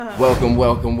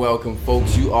Welcome,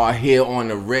 folks. You are here on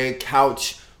the red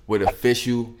couch with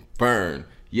official Burn.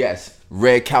 Yes,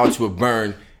 red couch with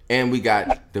Burn. And we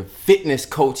got the fitness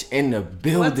coach in the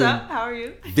building. What's up? How are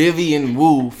you? Vivian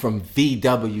Wu from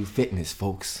VWFitnesse,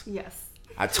 folks. Yes.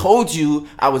 I told you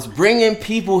I was bringing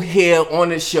people here on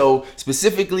the show,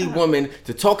 specifically women,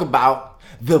 to talk about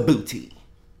the booty.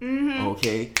 Mm-hmm.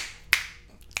 Okay?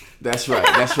 That's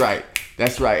right.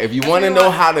 If you want to know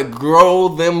how to grow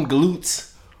them glutes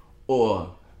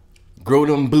or grow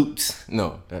them boots,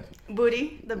 the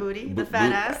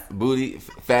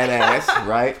fat ass,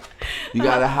 right? You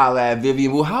gotta holla at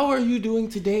Vivian. Well, how are you doing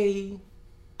today?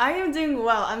 I am doing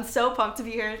well. I'm so pumped to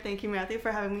be here. Thank you, Matthew,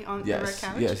 for having me on the red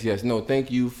couch. Yes. No, thank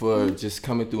you for just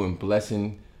coming through and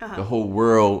blessing the whole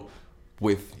world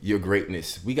with your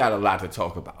greatness. We got a lot to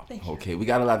talk about. Thank you. Okay, we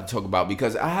got a lot to talk about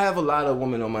because I have a lot of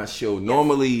women on my show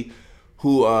normally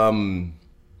who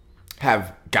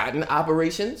have gotten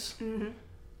operations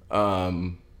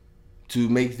to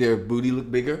make their booty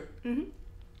look bigger,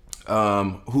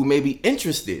 who may be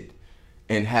interested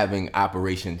in having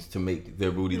operations to make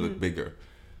their booty look bigger.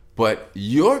 But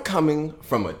you're coming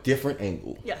from a different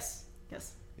angle. Yes.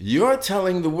 You're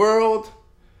telling the world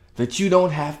that you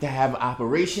don't have to have an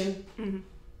operation,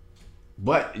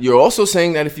 but you're also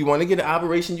saying that if you want to get an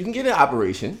operation, you can get an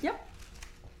operation. Yep.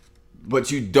 But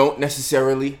you don't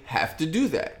necessarily have to do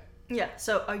that. Yeah.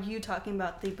 So are you talking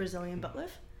about the Brazilian butt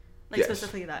lift? Yes.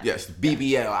 Specifically that? Yes,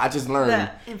 BBL. I just learned.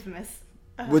 The infamous.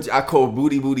 Which I call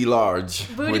booty large.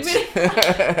 Booty.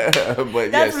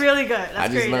 But That's really good. That's I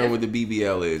just creative. learned what the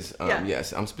BBL is.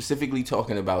 Yes, I'm specifically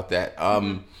talking about that.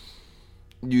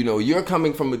 You're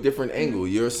coming from a different angle.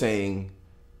 You're saying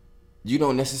you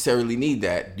don't necessarily need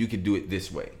that. You could do it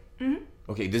this way.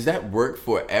 Okay, does that work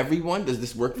for everyone? Does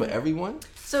this work for everyone?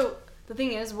 So the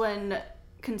thing is, when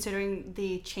considering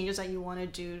the changes that you want to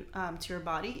do to your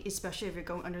body, especially if you're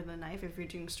going under the knife, if you're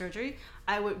doing surgery,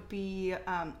 I would be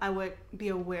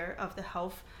aware of the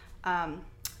health,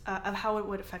 of how it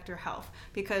would affect your health,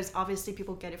 because obviously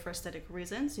people get it for aesthetic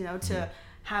reasons, to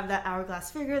have that hourglass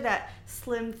figure, that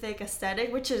slim, thick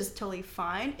aesthetic, which is totally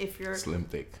fine if you're slim,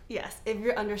 thick. Yes, if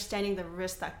you're understanding the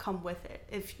risks that come with it.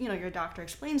 If your doctor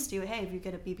explains to you, hey, if you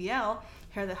get a BBL,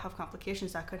 here are the health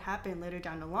complications that could happen later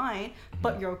down the line,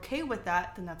 but you're okay with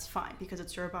that, then that's fine, because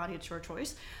it's your body, it's your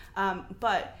choice.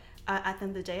 But at the end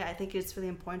of the day, I think it's really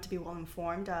important to be well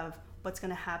informed of what's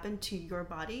going to happen to your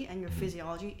body and your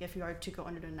physiology if you are to go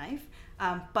under the knife.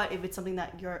 But if it's something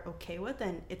that you're okay with,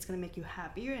 then it's going to make you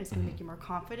happier and it's going to make you more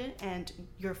confident and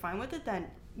you're fine with it, then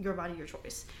your body, your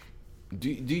choice.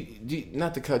 Do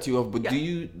not to cut you off, but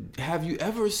have you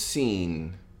ever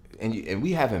seen, and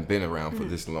we haven't been around for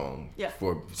this long,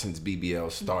 since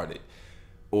BBL started,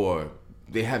 or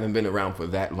they haven't been around for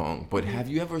that long, but have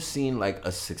you ever seen like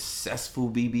a successful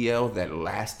BBL that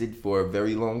lasted for a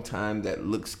very long time, that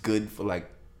looks good for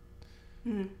like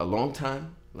a long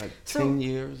time, like 10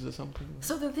 years or something?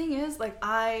 So the thing is,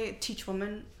 I teach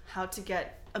women how to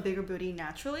get a bigger booty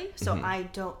naturally, so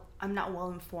I'm not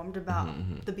well informed about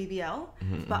the BBL,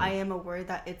 but I am aware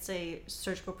that it's a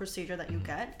surgical procedure that you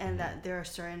get, and that there are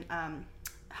certain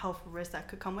health risks that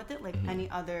could come with it, like any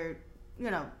other,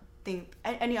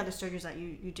 any other surgeries that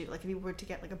you do. Like if you were to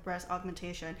get like a breast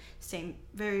augmentation,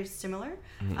 very similar,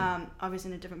 obviously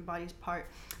in a different body part,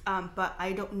 but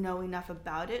I don't know enough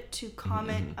about it to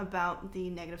comment about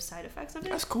the negative side effects of it.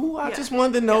 That's cool. I just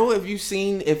wanted to know if you've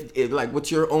seen, if like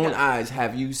with your own eyes,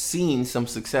 have you seen some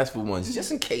successful ones, just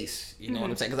in case, you know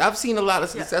what I'm saying? Because I've seen a lot of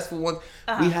successful ones.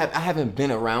 I haven't been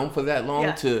around for that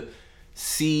long to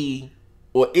see,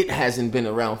 or it hasn't been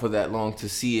around for that long to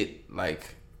see it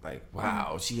like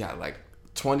wow, she got like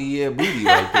 20-year booty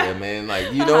right there, man.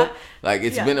 Like, like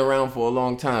it's been around for a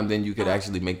long time, then you could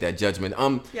actually make that judgment.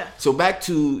 So back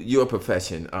to your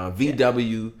profession,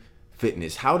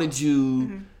 VWFitnesse. How did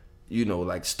you,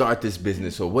 start this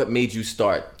business, or what made you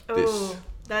start this? Oh,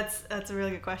 that's a really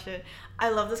good question. I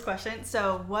love this question.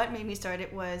 So what made me start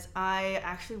it was I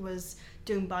actually was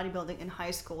doing bodybuilding in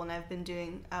high school, and I've been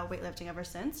doing weightlifting ever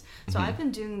since. So I've been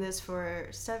doing this for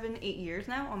 7-8 years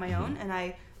now on my own, and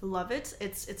I love it.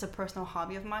 It's a personal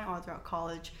hobby of mine all throughout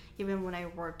college, even when I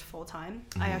worked full time.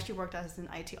 I actually worked as an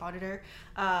IT auditor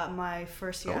my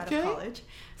first year out of college.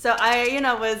 So I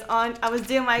was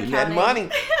doing my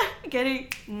accounting, getting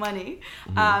money,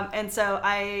 and so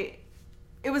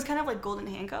it was kind of like golden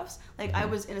handcuffs. Like I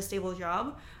was in a stable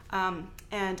job,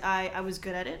 and I was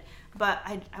good at it, but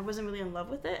I wasn't really in love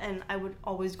with it, and I would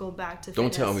always go back to Don't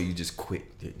fitness. tell me you just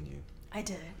quit, didn't you? I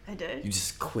did. You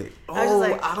just quit.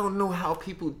 I don't know how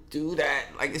people do that.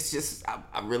 Like, it's just,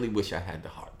 I really wish I had the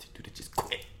heart to do to just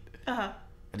quit. I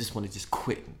just want to just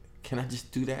quit. can I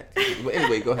just do that? But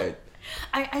anyway, go ahead.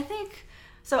 I think,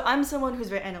 so I'm someone who's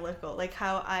very analytical. Like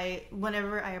how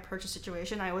whenever I approach a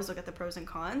situation, I always look at the pros and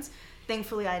cons.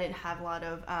 Thankfully, I didn't have a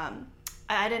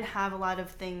lot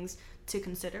of things to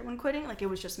consider when quitting. Like it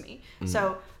was just me.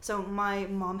 So my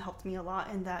mom helped me a lot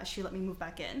in that she let me move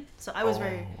back in. So I was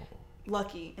very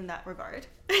lucky in that regard.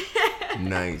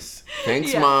 Nice.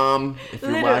 Thanks, Mom. If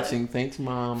you're watching, thanks,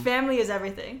 Mom. Family is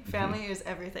everything. Family is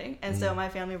everything. And so my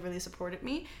family really supported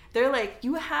me. They're like,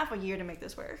 you have a year to make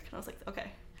this work. And I was like,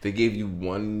 okay. They gave you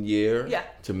 1 year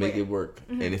to make it work.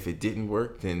 Mm-hmm. And if it didn't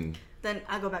work, then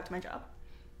I go back to my job.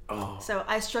 Oh. So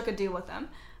I struck a deal with them.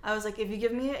 I was like, if you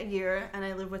give me a year and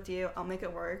I live with you, I'll make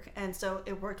it work. And so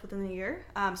it worked within a year.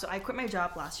 So I quit my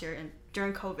job last year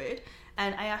during COVID.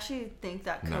 And I actually think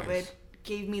that COVID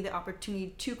gave me the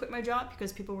opportunity to quit my job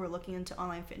because people were looking into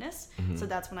online fitness. So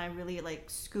that's when I really like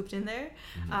scooped in there.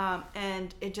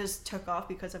 And it just took off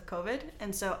because of COVID.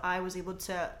 And so I was able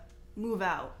to move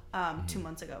out 2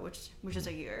 months ago, which is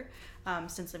a year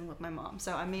since living with my mom.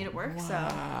 So I made it work.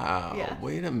 Wow. So yeah.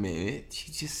 Wait a minute.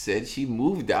 She just said she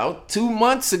moved out 2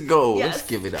 months ago. Yes. Let's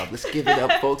give it up. Let's give it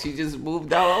up, folks. She just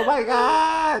moved out. Oh my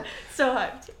God. So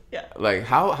hyped. Yeah. Like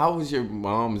how was your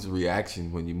mom's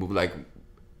reaction when you moved? Like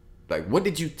what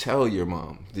did you tell your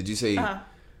mom? Did you say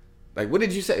like what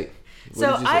did you say?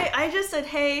 I just said,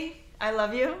 hey, I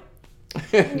love you.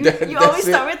 You always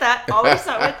start with that. Always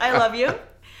start with I love you.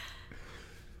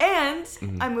 And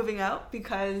I'm moving out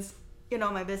because,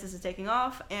 my business is taking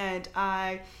off and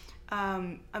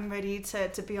I'm ready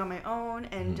to be on my own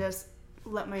and just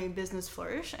let my business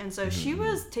flourish. And so she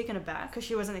was taken aback because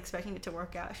she wasn't expecting it to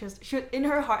work out. She was in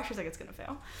her heart, she was like, it's going to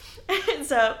fail. And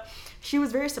so she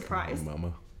was very surprised.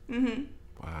 Mama. Mm-hmm.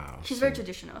 Wow. She's very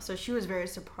traditional, so she was very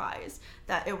surprised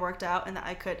that it worked out and that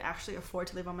I could actually afford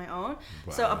to live on my own.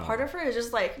 Wow. So a part of her is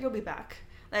just like, you'll be back.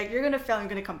 Like, you're going to fail, you're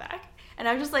going to come back. And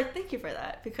I'm just like, thank you for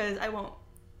that, because I won't.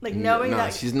 Like, knowing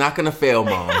that... she's not going to fail,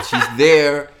 Mom. She's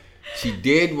there. She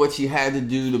did what she had to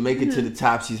do to make it to the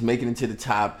top. She's making it to the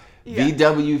top. Yeah.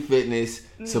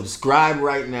 VWFitness. Subscribe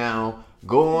right now.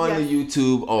 Go on to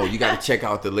YouTube. Oh, you got to check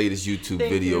out the latest YouTube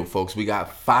video, folks. We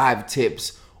got 5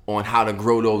 tips on how to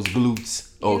grow those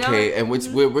glutes, okay? And which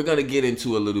we're going to get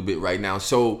into a little bit right now.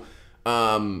 So,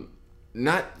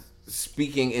 not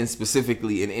speaking in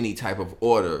specifically in any type of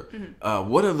order,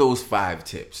 what are those 5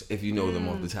 tips, if you know them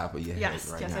off the top of your head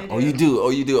right now? I do. Oh,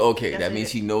 you do? Okay, that means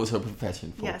she knows her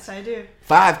profession, folks. Yes, I do.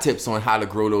 5 tips on how to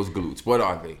grow those glutes. What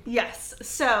are they? Yes,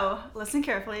 so listen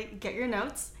carefully. Get your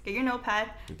notes. Get your notepad.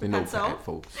 Get the notepad,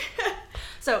 folks.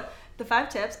 So the 5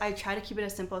 tips, I try to keep it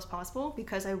as simple as possible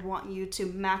because I want you to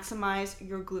maximize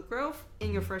your glute growth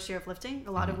in your first year of lifting.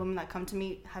 A lot of women that come to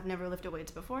me have never lifted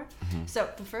weights before. So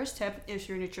the first tip is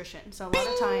your nutrition. So a lot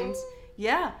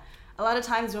of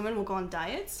times women will go on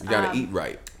diets. You gotta eat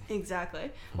right.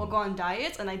 Exactly. We'll go on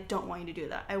diets, and I don't want you to do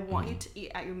that. I want you to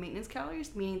eat at your maintenance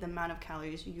calories, meaning the amount of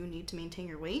calories you need to maintain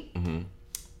your weight,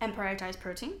 and prioritize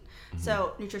protein.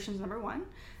 So nutrition is number 1.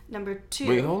 Number 2.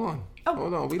 Wait, hold on.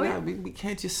 Hold on. We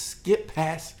can't just skip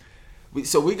past. We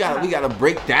gotta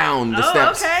break down the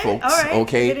steps, folks. All right.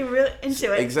 Okay. Getting real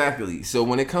into it. Exactly. So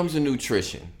when it comes to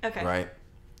nutrition, right?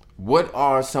 What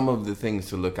are some of the things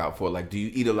to look out for? Like, do you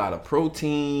eat a lot of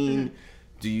protein?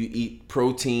 Do you eat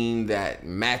protein that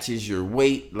matches your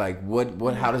weight? Like,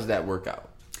 what? How does that work out?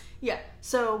 Yeah.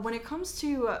 So when it comes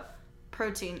to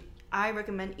protein, I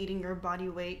recommend eating your body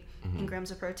weight in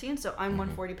grams of protein. So I'm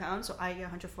 140 pounds, so I eat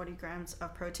 140 grams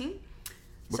of protein.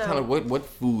 What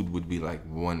food would be like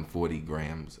 140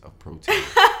 grams of protein?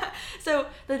 So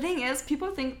the thing is,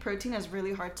 people think protein is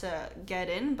really hard to get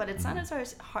in, but it's not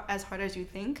as hard as you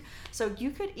think. So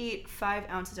you could eat 5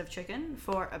 ounces of chicken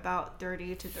for about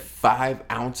 30 to 30. 5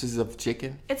 ounces of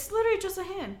chicken? It's literally just a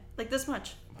hand, like this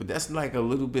much. But that's like a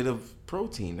little bit of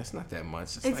protein. That's not that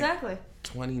much. It's exactly. Like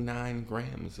 29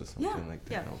 grams or something like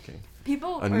that. Yeah. Okay.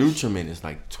 A nutriment is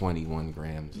like 21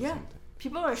 grams or something.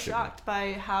 People are shocked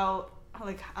by how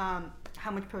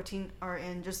much protein are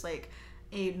in just like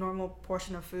a normal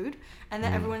portion of food, and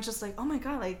then everyone's just like, oh my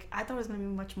god, like I thought it was gonna be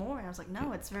much more. And I was like,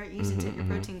 no, it's very easy to hit your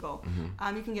protein goal.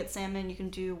 You can get salmon, you can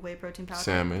do whey protein powder.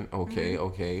 Salmon,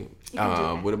 okay.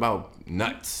 What about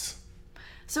nuts?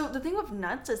 So the thing with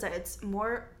nuts is that it's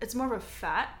more of a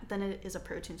fat than it is a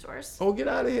protein source. Oh, get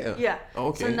out of here. Yeah.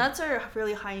 Okay. So nuts are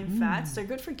really high in fats. They're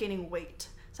good for gaining weight.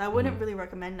 So I wouldn't really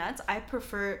recommend nuts. I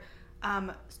prefer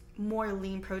more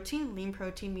lean protein. Lean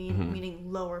protein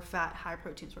meaning lower fat, high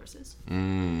protein sources.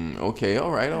 Okay.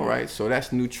 All right. So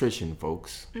that's nutrition,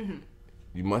 folks.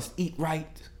 You must eat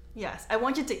right. Yes. I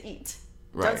want you to eat.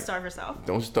 Right. Don't starve yourself.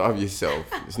 Don't starve yourself.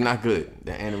 It's not good.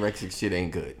 The anorexic shit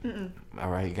ain't good. Mm-mm. All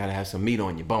right, you gotta have some meat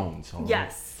on your bones. All right?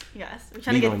 Yes. We're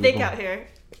trying to get thick out here.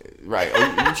 Right.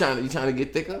 Oh, you trying to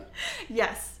get thicker?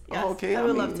 Yes. Oh, okay. I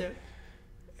would love to.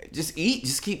 Just eat.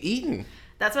 Just keep eating.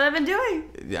 That's what I've been doing.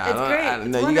 Yeah, it's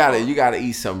great. No, you gotta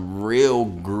eat some real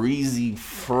greasy,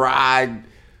 fried,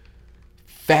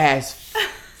 fast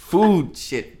food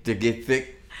shit to get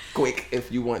thick quick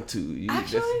if you want to.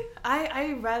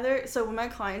 I rather, so when my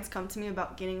clients come to me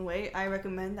about gaining weight, I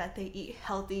recommend that they eat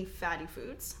healthy, fatty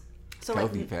foods. So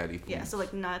healthy, fatty foods. Yeah, so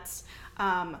like nuts.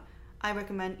 I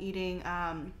recommend eating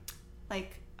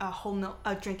like whole milk,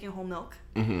 drinking whole milk.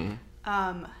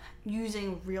 Mm-hmm.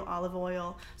 Using real olive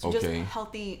oil. So just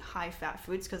healthy, high-fat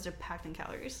foods because they're packed in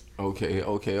calories. Okay.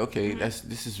 Mm-hmm.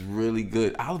 This is really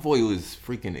good. Olive oil is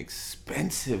freaking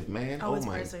expensive, man. Oh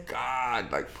my crazy.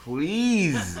 God. Like,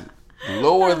 please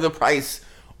lower the price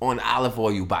on olive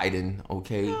oil, Biden.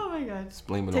 Okay. Oh my God. Just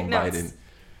blame it on notes. Biden.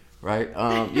 Right?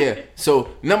 Yeah. So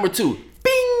number 2.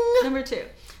 Bing. Number 2.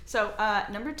 So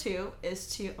number 2 is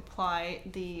to apply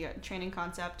the training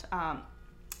concept,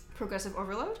 progressive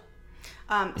overload.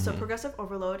 So progressive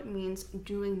overload means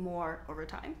doing more over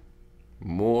time.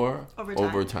 More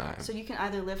over time. So you can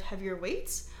either lift heavier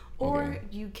weights or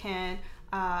you can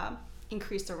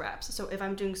increase the reps. So if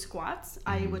I'm doing squats,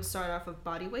 I would start off with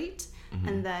body weight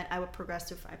and then I would progress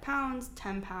to 5 pounds,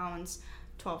 10 pounds,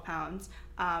 12 pounds.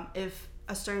 If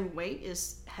a certain weight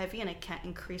is heavy and I can't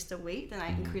increase the weight, then I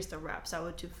increase the reps. I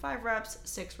would do 5 reps,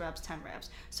 6 reps, 10 reps.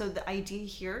 So the idea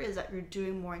here is that you're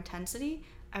doing more intensity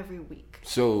every week.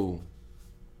 So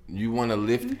you want to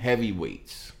lift heavy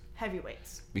weights. Heavy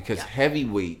weights. Because heavy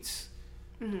weights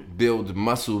build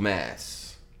muscle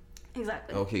mass.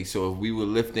 Exactly. Okay, so if we were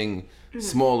lifting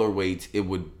smaller weights, it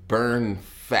would burn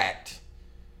fat,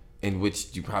 in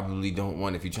which you probably don't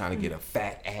want if you're trying to get a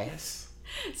fat ass.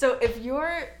 So if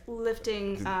you're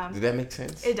lifting... Did that make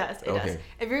sense? It does. It does.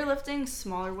 If you're lifting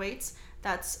smaller weights,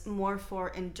 that's more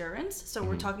for endurance. So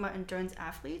we're talking about endurance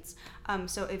athletes.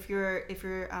 So if you're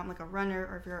like a runner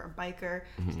or if you're a biker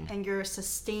and you're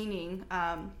sustaining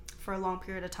for a long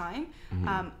period of time,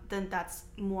 then that's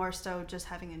more so just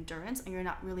having endurance and you're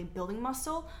not really building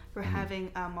muscle. You're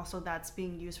having muscle that's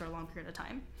being used for a long period of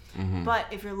time. But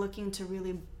if you're looking to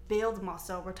really build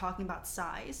muscle, we're talking about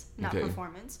size, not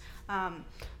performance.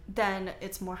 Then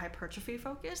it's more hypertrophy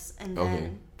focused, and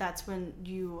then that's when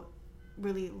you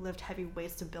really lift heavy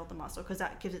weights to build the muscle because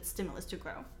that gives it stimulus to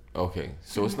grow. Okay,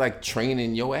 so it's like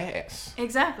training your ass.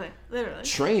 Exactly, literally.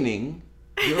 Training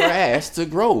your ass to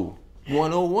grow.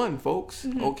 101, folks.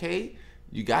 Okay,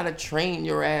 you gotta train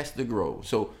your ass to grow.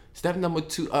 So step number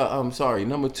 2.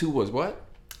 Number 2 was what?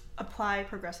 Apply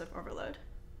progressive overload.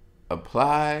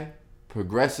 Apply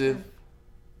progressive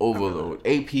overload.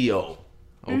 APO.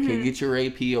 Okay, get your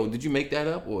APO. Did you make that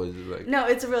up or is it like... No,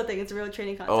 it's a real thing. It's a real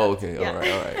training concept. Oh, okay.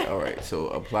 Yeah. All right. So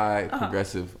apply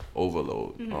progressive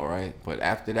overload. All right. But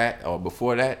after that or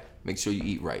before that, make sure you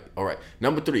eat right. All right.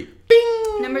 Number 3.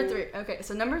 Bing! Number 3. Okay.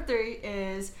 So number 3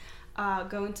 is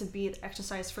going to be the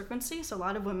exercise frequency. So a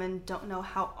lot of women don't know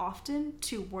how often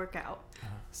to work out.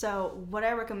 So what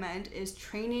I recommend is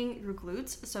training your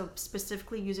glutes. So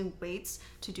specifically using weights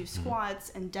to do squats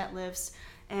and deadlifts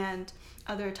and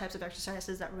other types of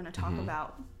exercises that we're going to talk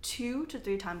about 2 to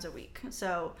 3 times a week.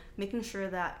 So making sure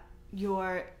that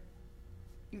you're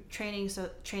training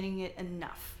it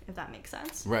enough, if that makes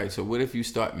sense. Right. So what if you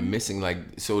start missing,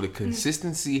 so the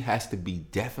consistency has to be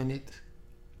definite?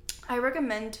 I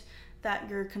recommend that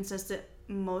you're consistent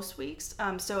most weeks.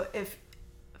 So if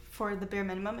for the bare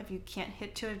minimum, if you can't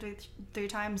hit 2 or 3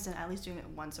 times, then at least doing it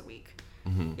once a week.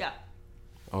 Yeah.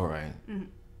 All right.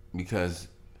 Because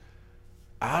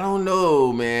I don't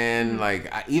know, man.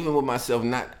 Like, even with myself,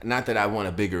 not that I want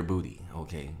a bigger booty,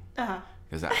 okay?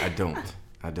 Because I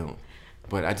don't.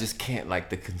 But I just can't,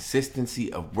 the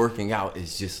consistency of working out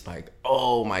is just like,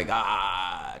 oh my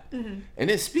God. And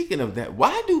then speaking of that,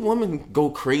 why do women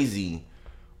go crazy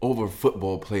over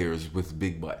football players with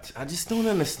big butts? I just don't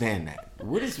understand that.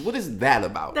 What is that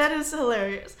about? That is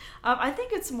hilarious. I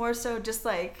think it's more so just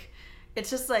it's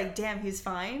just damn, he's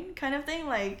fine kind of thing.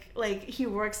 Like he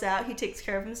works out, he takes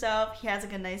care of himself, he has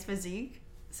a nice physique.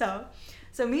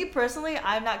 So me personally,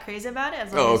 I'm not crazy about it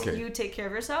as long as you take care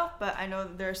of yourself. But I know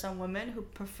there are some women who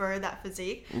prefer that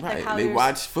physique. Right. They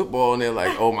watch football and they're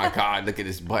like, oh my God, look at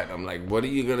his butt. I'm like, what are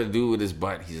you gonna do with his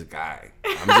butt? He's a guy.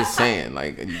 I'm just saying,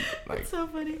 It's so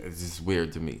funny. It's just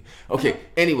weird to me. Okay.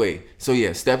 Anyway, so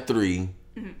yeah, step 3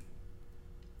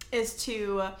 is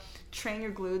to train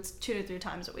your glutes 2 to 3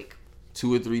 times a week.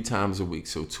 2 or 3 times a week.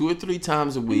 So 2 or 3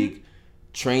 times a week,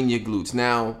 train your glutes.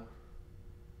 Now,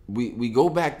 we go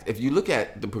back. If you look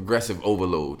at the progressive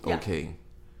overload, okay,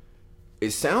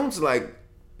 it sounds like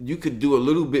you could do a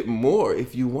little bit more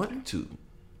if you wanted to.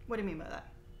 What do you mean by that?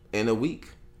 In a week,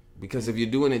 because if you're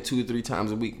doing it 2 or 3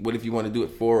 times a week, what if you want to do it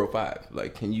 4 or 5?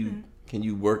 Like, can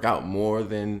you work out more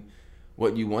than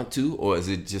what you want to, or is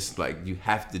it just like you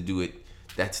have to do it?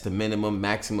 That's the minimum,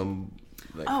 maximum.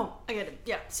 Like, oh, I get it.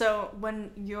 Yeah. So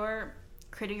when you're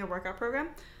creating your workout program,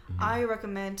 I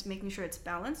recommend making sure it's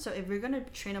balanced. So if you're going to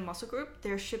train a muscle group,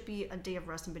 there should be a day of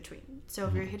rest in between. So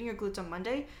if you're hitting your glutes on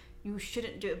Monday, you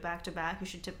shouldn't do it back to back. You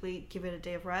should typically give it a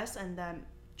day of rest and then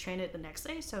train it the next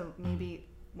day. So maybe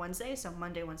Wednesday, so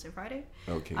Monday, Wednesday, Friday.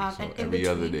 Okay, so and every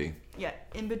other day. Yeah,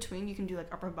 in between you can do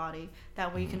like upper body.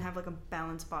 That way you can have like a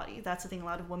balanced body. That's the thing. A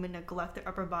lot of women neglect their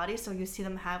upper body, so you see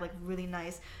them have like really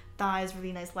nice thighs,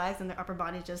 really nice legs, and their upper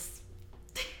body just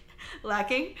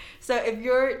lacking. So if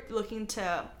you're looking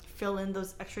to fill in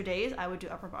those extra days, I would do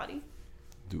upper body.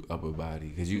 Do upper body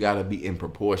because you gotta be in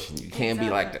proportion. You can't be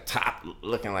like the top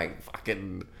looking like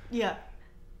fucking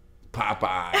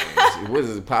Popeye. What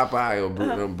is it, Popeye or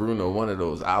Bruno? One of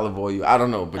those, olive oil. I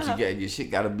don't know, but you get your shit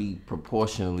gotta be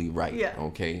proportionally right. Yeah.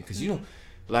 Okay, because you don't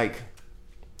like.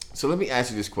 So let me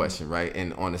ask you this question, right?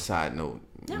 And on a side note,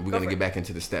 we're gonna get back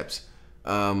into the steps.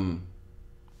 Some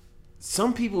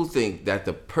people think that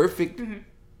the perfect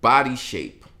body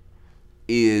shape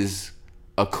is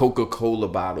a Coca-Cola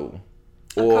bottle.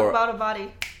 Or a Coke bottle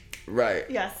body. Right.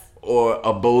 Yes. Or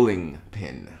a bowling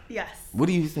pin. Yes. What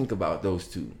do you think about those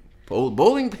two?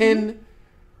 Bowling pin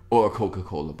or a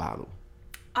Coca-Cola bottle?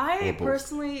 I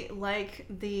personally like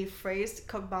the phrase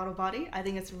Coke bottle body. I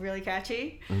think it's really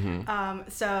catchy.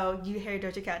 So you hear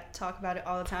Doja Cat talk about it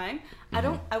all the time.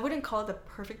 I wouldn't call it the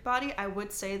perfect body. I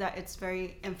would say that it's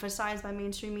very emphasized by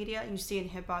mainstream media. You see it in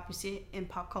hip hop, you see it in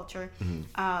pop culture.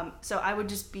 So I would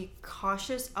just be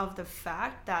cautious of the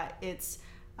fact that it's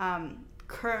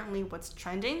currently what's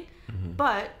trending.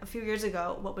 But a few years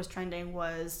ago, what was trending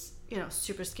was,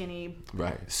 super skinny.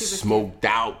 Right. Smoked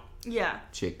out. Yeah.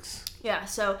 Chicks. Yeah,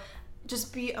 so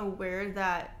just be aware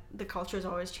that the culture is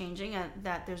always changing and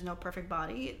that there's no perfect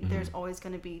body. There's always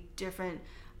going to be different,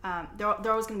 they're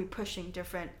always going to be pushing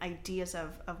different ideas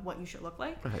of what you should look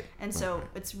like. Right. And so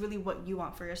it's really what you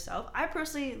want for yourself. I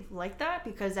personally like that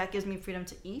because that gives me freedom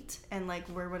to eat and like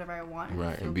wear whatever I want.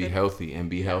 Right, and be healthy and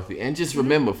be healthy. And just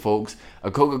remember, folks, a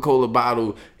Coca-Cola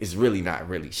bottle is really not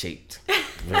really shaped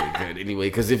very good anyway,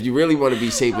 because if you really want to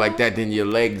be shaped like that, then your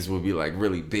legs would be like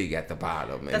really big at the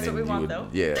bottom. That's and what we want, though.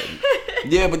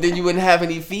 Yeah, but then you wouldn't have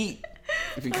any feet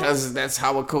because that's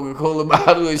how a Coca-Cola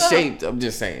bottle is shaped. I'm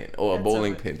just saying, or a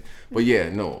bowling pin. But yeah,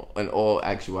 no, in all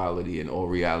actuality and all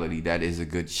reality, that is a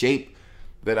good shape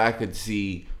that I could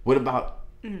see. What about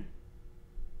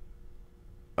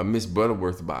a Miss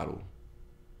Butterworth bottle?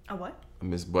 A what? A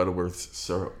Miss Butterworth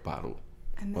syrup bottle,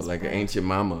 or like an Ancient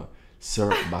Mama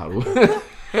syrup bottle.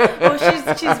 Well,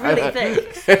 she's really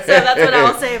thick, so that's what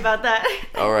I'll say about that.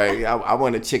 All right, I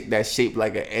want a chick that's shaped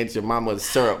like an Ancient Mama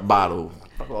syrup bottle.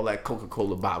 Fuck all that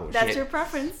Coca-Cola bottle shit. That's your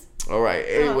preference. All right.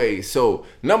 Anyway, so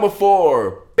number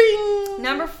 4. Bing.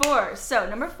 Number 4. So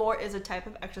number 4 is a type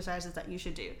of exercises that you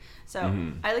should do. So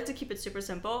I like to keep it super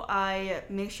simple. I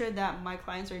make sure that my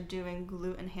clients are doing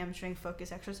glute and hamstring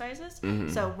focus exercises.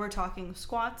 So we're talking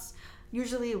squats.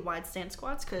 Usually wide stance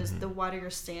squats because the wider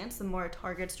your stance, the more it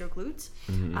targets your glutes.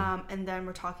 And then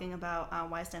we're talking about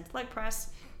wide stance leg press,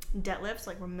 deadlifts,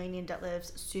 like Romanian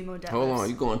deadlifts, sumo deadlifts. Hold on,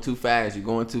 you're going too fast.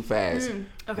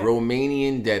 Okay.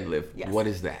 Romanian deadlift. Yes. What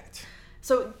is that?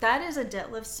 So that is a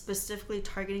deadlift specifically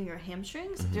targeting your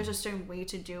hamstrings. There's a certain way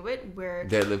to do it where...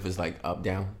 Deadlift is like up,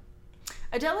 down?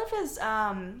 A deadlift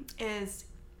is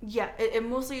it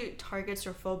mostly targets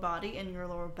your full body and your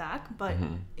lower back, but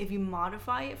if you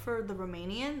modify it for the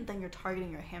Romanian, then you're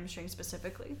targeting your hamstring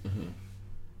specifically.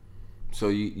 So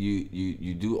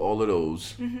you do all of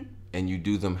those, and you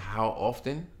do them how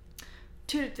often?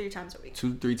 2 to 3 times a week.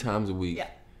 2 to 3 times a week. Yeah.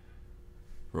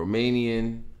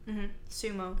 Romanian.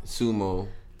 Sumo.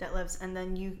 Deadlifts,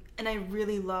 and I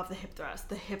really love the hip thrusts.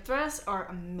 The hip thrusts are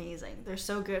amazing. They're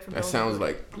so good for building. That sounds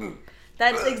like...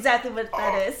 That's exactly what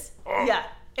that is. Yeah.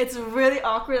 It's really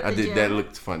awkward at the gym. That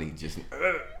looked funny. Just...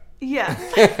 Yeah.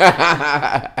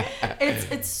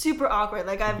 It's super awkward.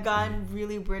 Like, I've gotten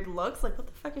really weird looks. Like, what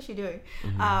the fuck is she doing?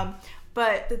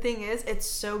 But the thing is, it's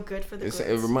so good for the glutes.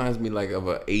 It reminds me like of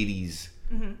a 80s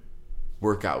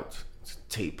workout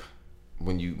tape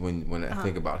when I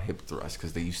think about hip thrusts,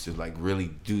 because they used to like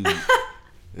really do...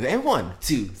 And 1,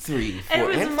 2, 3,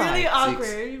 4, and 5, 6. It was really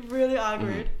awkward. Really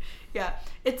awkward. Yeah.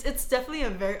 It's definitely a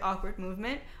very awkward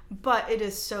movement, but it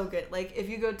is so good. Like, if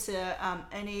you go to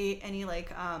any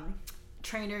like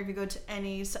trainer, if you go to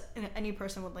any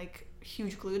person with like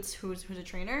huge glutes who's a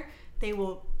trainer, they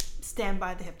will stand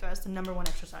by the hip thrust, the number one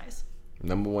exercise.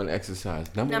 Number one exercise,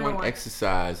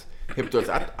 hip thrust.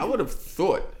 I would have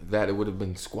thought that it would have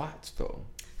been squats though.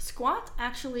 Squats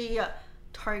actually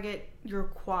target your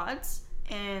quads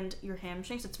and your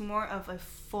hamstrings. It's more of a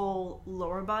full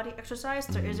lower body exercise.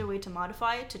 There is a way to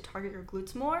modify it to target your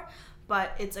glutes more,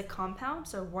 but it's a compound,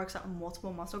 so it works out in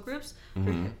multiple muscle groups.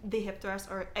 The hip thrust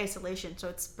or isolation, so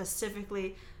it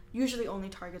specifically usually only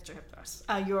targets your hip thrust,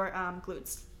 your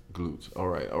glutes. Glutes. All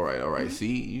right.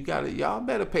 See, you got it. Y'all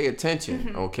better pay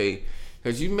attention, okay?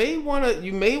 Because you may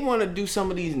wanna do some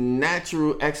of these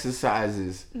natural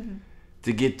exercises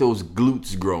to get those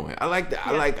glutes growing. I like that.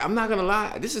 Yeah. I'm not gonna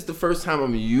lie. This is the first time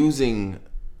I'm using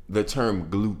the term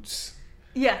glutes.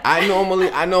 Yeah. I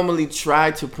normally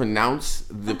try to pronounce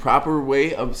the proper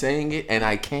way of saying it, and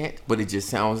I can't, but it just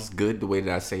sounds good the way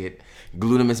that I say it.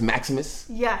 Glutamus maximus.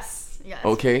 Yes.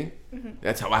 Okay.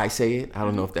 That's how I say it. I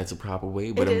don't know if that's a proper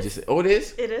way, but it is. Oh, it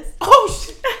is? It is. Oh,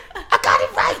 shit. I got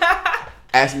it right.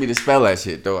 Ask me to spell that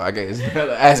shit, though. I guess.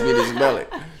 Ask me to spell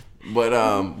it.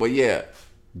 But yeah.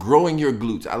 Growing your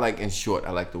glutes. I like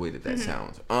the way that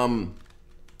sounds.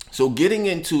 So getting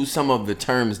into some of the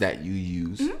terms that you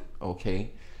use,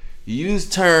 okay? You use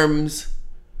terms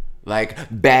like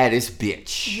baddest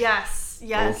bitch. Yes,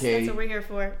 okay? That's what we're here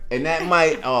for. And that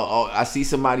might, I see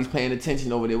somebody's paying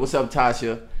attention over there. What's up,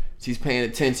 Tasha? She's paying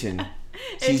attention.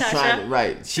 She's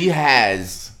Tasha. She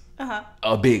has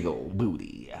a big old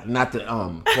booty. Not to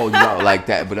call you out like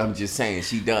that, but I'm just saying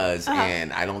she does,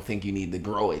 and I don't think you need to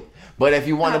grow it. But if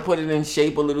you want to put it in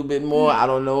shape a little bit more, I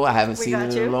don't know. I haven't seen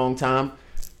it in a long time.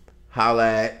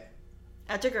 Holla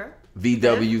at your girl.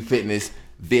 VWFitnesse,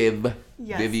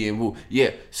 Vivian Wu.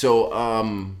 Yeah. So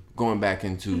going back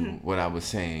into what I was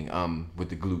saying with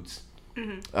the glutes.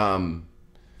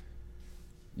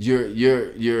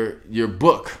 Your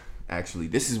book, actually,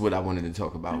 this is what I wanted to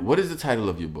talk about. What is the title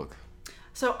of your book?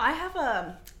 So I have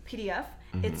a PDF.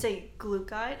 It's a glute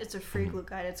guide. It's a free glute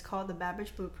guide. It's called the Bad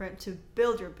Bitch Blueprint to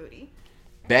Build Your Booty.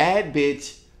 Bad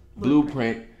Bitch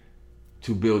Blueprint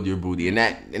to Build Your Booty. And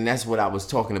that's what I was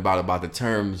talking about the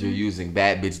terms you're using,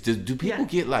 bad bitch. Do people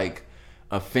get like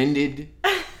offended?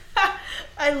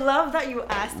 I love that you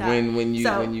asked that. When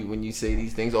you say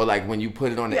these things, or like when you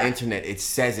put it on the internet, it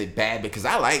says it bad, because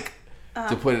I like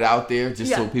to put it out there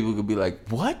just so people could be like,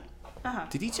 what?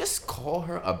 Did he just call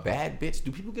her a bad bitch?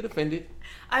 Do people get offended?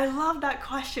 I love that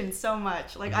question so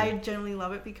much. Like, I genuinely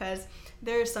love it, because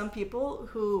there are some people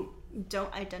who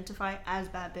don't identify as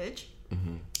bad bitch.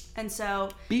 And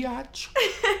so biatch.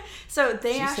 So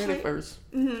they said it first.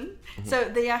 So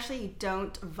they actually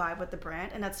don't vibe with the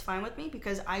brand, and that's fine with me,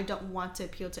 because I don't want to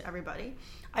appeal to everybody.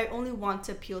 I only want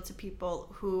to appeal to people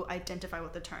who identify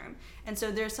with the term. And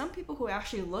so there's some people who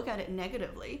actually look at it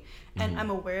negatively, and I'm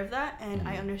aware of that, and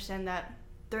I understand that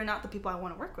they're not the people I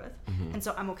want to work with. And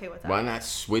so I'm okay with that. Why not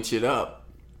switch it up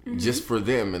just for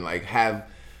them, and like have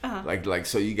like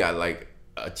so you got like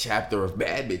a chapter of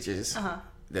bad bitches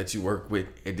that you work with,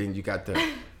 and then you got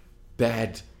the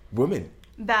bad women.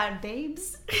 Bad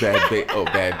babes.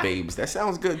 Bad babes. That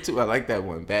sounds good too. I like that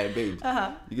one. Bad babes.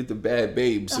 You get the bad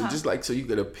babes. So just like, so you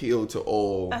could appeal to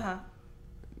all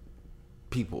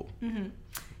people.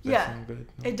 Yeah, sound good?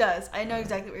 It does. I know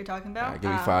exactly what you're talking about. All right,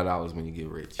 give me $5 when you get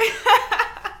rich.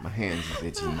 My hands is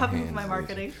itching. My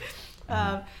marketing.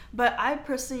 But I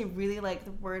personally really like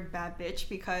the word bad bitch,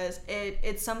 because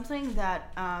it's something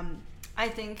that I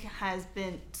think has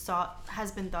been thought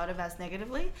of as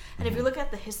negatively. And if you look at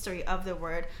the history of the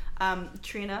word,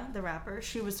 Trina, the rapper,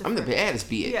 she was I'm the baddest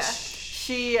bitch. Yeah,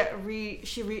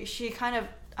 she kind of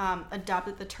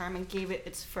adopted the term and gave it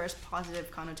its first positive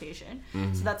connotation.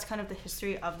 So that's kind of the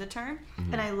history of the term.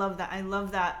 And I love that. I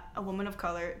love that a woman of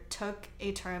color took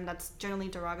a term that's generally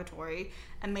derogatory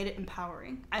and made it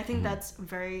empowering. I think that's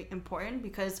very important,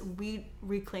 because we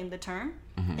reclaimed the term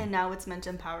and now it's meant to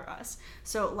empower us.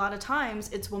 So a lot of times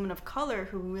it's women of color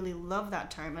who really love that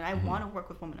term, and I want to work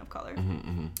with women of color.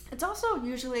 It's also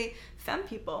usually femme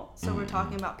people. So we're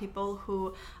talking about people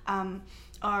who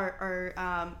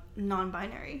are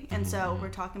non-binary, and so we're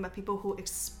talking about people who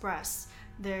express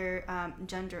their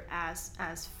gender as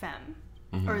femme,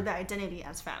 or the identity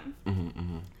as femme.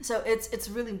 So it's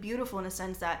really beautiful in a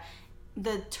sense that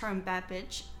the term bad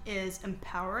bitch is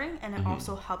empowering, and it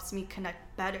also helps me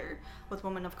connect better with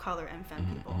women of color and femme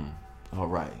people. All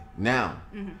right. Now,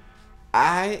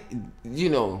 I,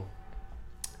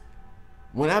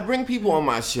 when I bring people on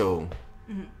my show,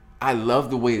 I love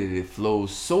the way that it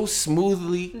flows so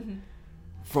smoothly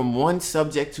from one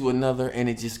subject to another, and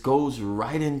it just goes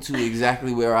right into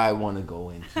exactly where I want to go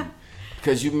into.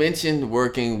 Because you mentioned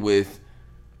working with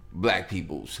black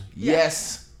peoples. Yeah.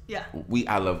 Yes. Yeah.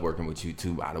 I love working with you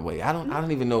too, by the way. I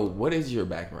don't even know, what is your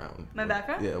background? My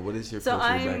background? Yeah, what is your cultural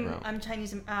background? I'm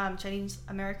Chinese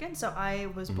American, so I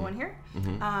was born here.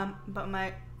 But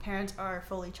my parents are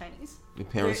fully Chinese. Your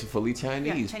parents are fully Chinese.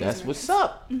 Yeah, Chinese That's what's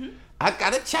Americans. up. I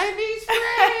got a Chinese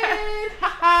friend.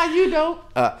 Haha, you know.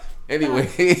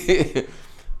 Anyway,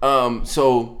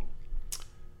 so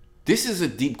this is a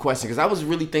deep question because I was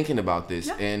really thinking about this,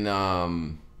 and I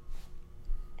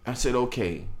said,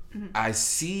 okay, I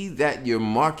see that your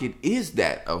market is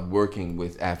that of working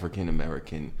with African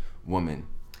American women.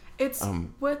 It's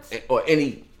or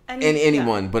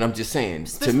anyone, but I'm just saying.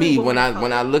 To me, when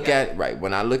I look at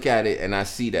when I look at it and I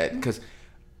see that, because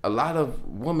a lot of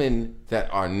women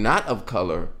that are not of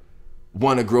color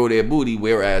want to grow their booty,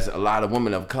 whereas a lot of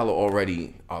women of color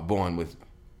already are born with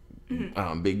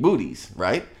big booties,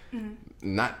 right?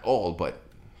 Not all, but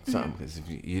some. Because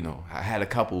you know, I had a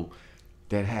couple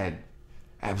that had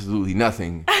absolutely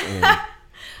nothing. And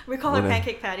we call her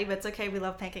Pancake Patty, but it's okay. We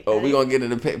love Pancake Patty. Oh, we're going to get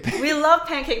into we love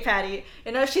Pancake Patty.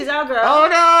 You know, she's our girl. Oh,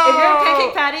 no! If you're a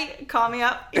Pancake Patty, call me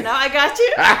up. You know, I got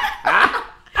you.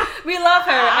 We love her.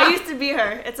 I used to be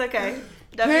her. It's okay.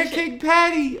 Pancake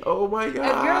Patty. Oh, my God.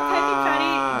 If you're a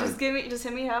Pancake Patty, just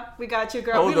hit me up. We got you,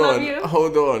 girl. Love you.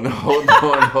 Hold on.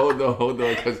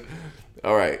 Because,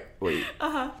 all right, wait.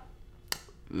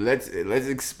 Let's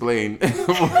explain.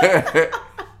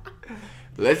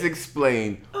 Let's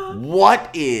explain what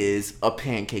is a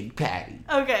pancake patty.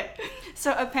 Okay,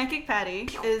 so a pancake patty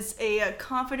is a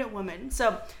confident woman.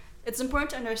 So it's important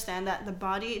to understand that the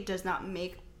body does not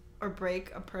make or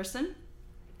break a person.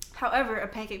 However, a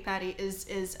pancake patty is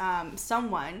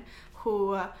someone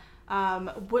who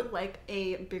would like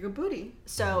a bigger booty.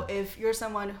 So if you're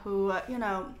someone who,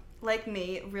 like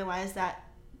me, realized that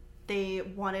they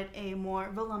wanted a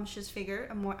more voluptuous figure,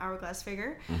 a more hourglass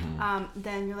figure,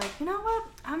 then you're like, you know what?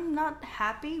 I'm not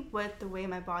happy with the way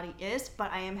my body is,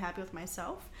 but I am happy with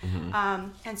myself.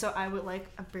 And so I would like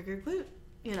a bigger glute,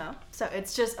 So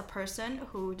it's just a person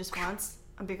who just wants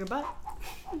a bigger butt,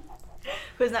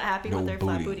 who's not happy with their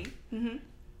flat booty.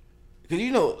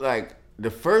 Because, like,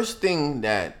 the first thing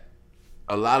that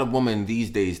a lot of women these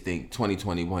days think,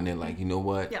 2021, they're like, you know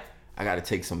what? Yeah. I got to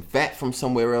take some fat from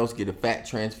somewhere else, get a fat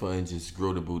transfer, and just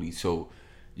grow the booty. So,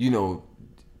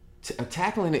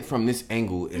 tackling it from this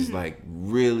angle is like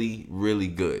really, really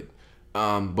good.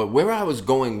 But where I was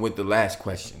going with the last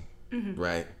question,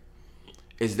 right,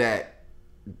 is that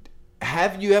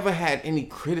have you ever had any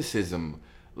criticism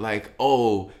like,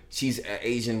 oh, she's an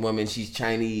Asian woman, she's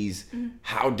Chinese,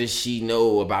 how does she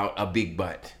know about a big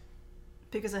butt?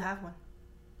 Because I have one.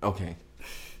 Okay.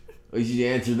 You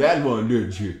answered that one,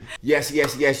 didn't you? Yes.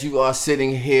 You are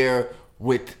sitting here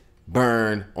with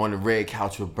Burn on the red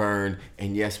couch with Burn.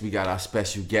 And yes, we got our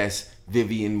special guest,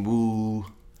 Vivian Wu.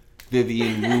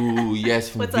 Yes,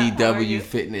 from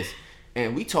VWFitnesse.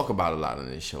 And we talk about a lot on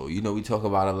this show. We talk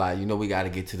about a lot. We got to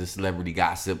get to the celebrity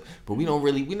gossip. But we're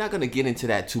not going to get into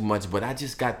that too much. But I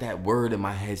just got that word in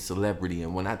my head, celebrity.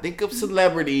 And when I think of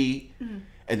celebrity...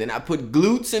 and then I put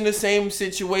glutes in the same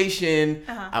situation.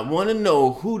 I want to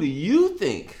know, who do you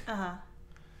think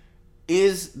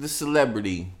is the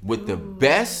celebrity with the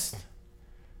best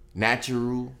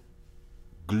natural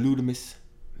glutamus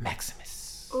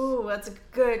maximus? Ooh, that's a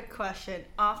good question.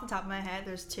 Off the top of my head,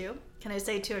 there's two. Can I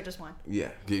say two or just one? Yeah,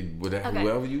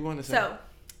 whoever you want to say. So,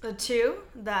 the two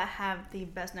that have the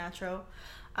best natural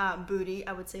booty,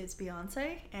 I would say it's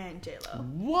Beyonce and J-Lo.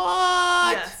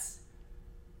 What? Yes.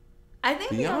 I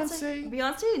think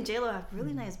Beyonce and J-Lo have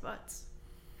really nice butts.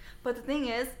 But the thing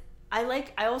is,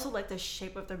 I also like the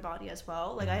shape of their body as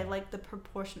well. Like, I like the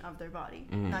proportion of their body,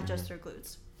 not just their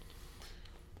glutes.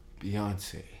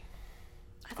 Beyonce.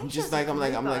 I'm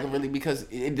really, because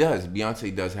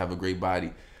Beyonce does have a great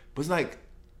body. But it's like,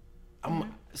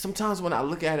 sometimes when I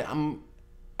look at it, I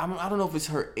don't know if it's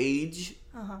her age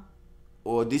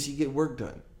or did she get work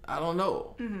done? I don't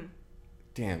know.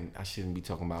 Damn, I shouldn't be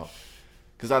talking about...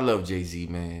 Because I love Jay-Z,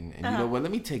 man. And you know what?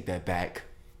 Let me take that back.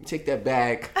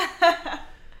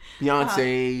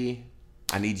 Beyonce,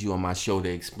 I need you on my show to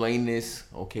explain this.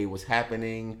 Okay, what's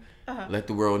happening? Let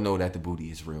the world know that the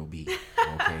booty is real B.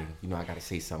 Okay? I got to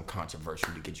say something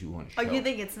controversial to get you on the show. Oh, you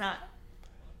think it's not?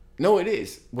 No, it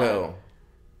is. Well,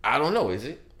 I don't know. Is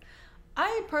it?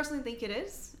 I personally think it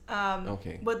is.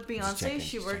 Okay. With Beyonce,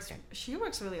 she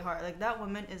works really hard. Like, that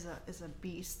woman is a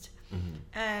beast.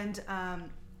 And...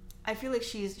 I feel like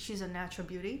she's a natural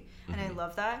beauty, and I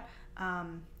love that.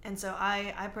 And so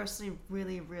I personally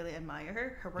really, really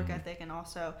admire her work ethic, and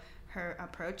also her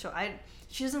approach. So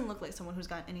she doesn't look like someone who's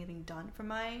gotten anything done from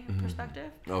my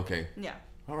perspective. Okay. Yeah.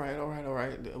 All right.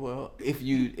 Well, if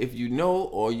you know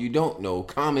or you don't know,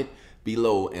 comment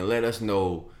below and let us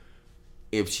know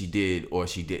if she did or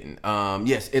she didn't.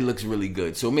 Yes, it looks really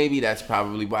good. So maybe that's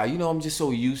probably why. I'm just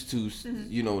so used to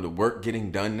the work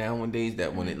getting done nowadays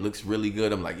that when it looks really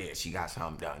good, I'm like, yeah, she got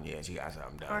something done. Yeah, she got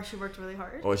something done. Or she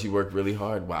worked really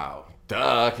hard. Wow.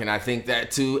 Duh. Can I think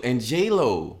that too? And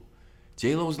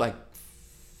J-Lo's like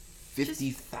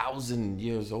 50,000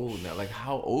 years old now. Like,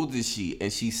 how old is she?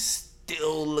 And she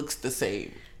still looks the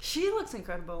same. She looks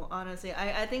incredible, honestly.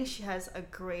 I think she has a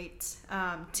great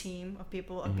team of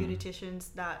people, of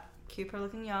beauticians that keep her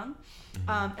looking young.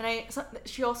 And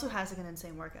she also has like an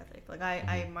insane work ethic. Like,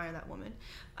 I admire that woman.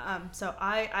 So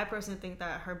I personally think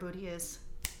that her booty is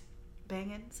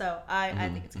banging. So I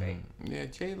think it's great. Yeah,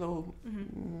 J-Lo.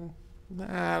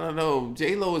 I don't know.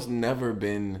 J-Lo has never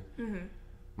been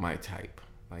my type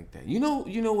like that. You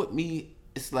know what me?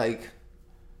 It's like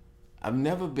I've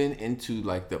never been into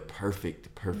like the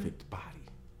perfect body.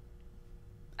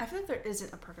 I feel like there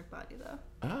isn't a perfect body though.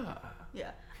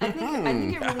 Yeah. I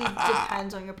think it really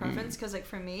depends on your preference, because like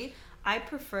for me, I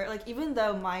prefer, like, even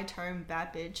though my term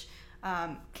bad bitch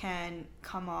can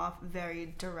come off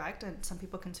very direct and some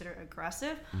people consider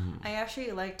aggressive, I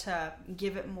actually like to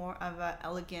give it more of a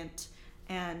elegant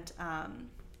and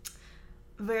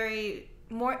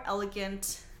more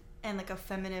elegant and like a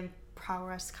feminine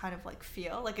prowess kind of like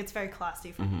feel. Like, it's very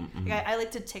classy for me. Like, I like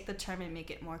to take the term and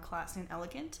make it more classy and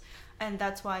elegant, and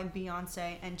that's why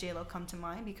Beyonce and J-Lo come to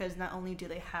mind, because not only do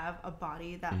they have a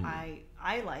body that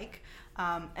I like,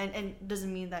 and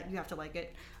doesn't mean that you have to like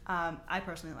it. I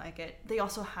personally like it. They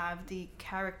also have the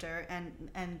character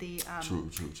and the true,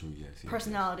 yes,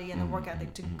 personality and the work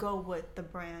ethic to go with the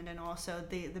brand, and also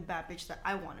the bad bitch that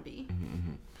I want to be.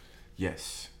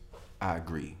 Yes, I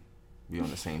agree. We're on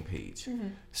the same page.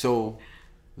 So,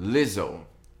 Lizzo,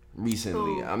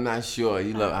 recently, I'm not sure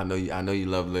you love. I know you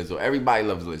love Lizzo. Everybody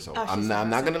loves Lizzo. I'm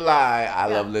not gonna lie. I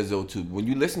love Lizzo too. When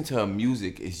you listen to her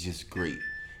music, it's just great,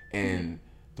 and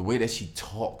the way that she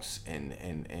talks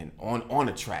and on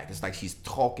a track, it's like she's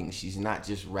talking. She's not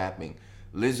just rapping.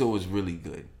 Lizzo is really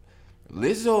good.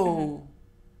 Lizzo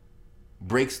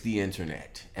breaks the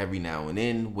internet every now and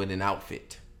then with an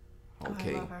outfit.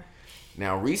 Okay. I love her.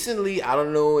 Now, recently, I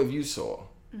don't know if you saw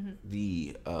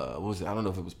the what was it? I don't know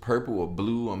if it was purple or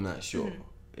blue. I'm not sure.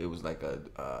 It was like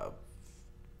a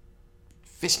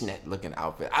fishnet looking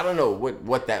outfit. I don't know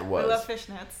what that was. I love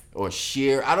fishnets. Or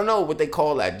sheer. I don't know what they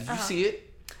call that. Did you see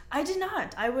it? I did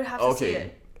not. I would have to see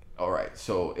it. All right.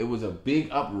 So it was a big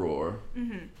uproar.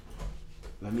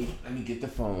 Let me get the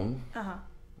phone.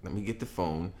 Let me get the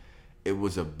phone. It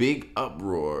was a big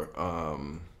uproar.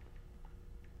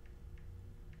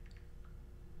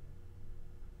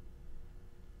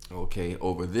 Okay,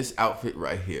 over this outfit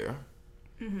right here.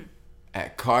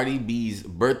 At Cardi B's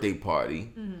birthday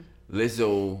party,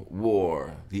 Lizzo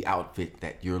wore the outfit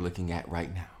that you're looking at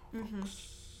right now.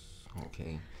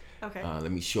 Okay. Let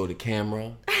me show the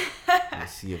camera.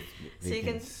 Let's see if they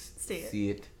can see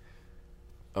it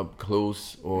up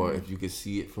close, or if you can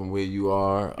see it from where you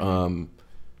are.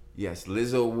 Yes,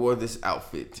 Lizzo wore this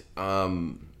outfit.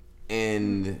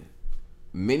 And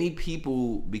many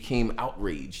people became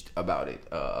outraged about it.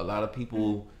 A lot of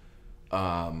people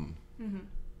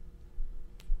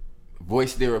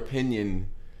voiced their opinion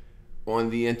on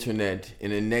the internet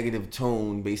in a negative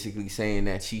tone, basically saying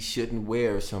that she shouldn't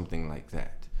wear something like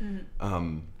that.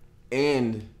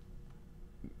 And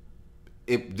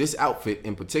if this outfit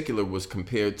in particular was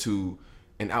compared to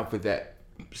an outfit that,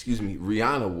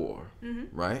 Rihanna wore,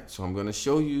 right? So I'm going to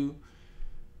show you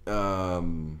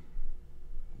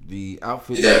the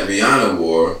outfit that Rihanna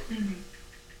wore,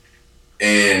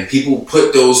 and people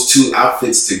put those two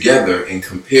outfits together and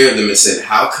compared them and said,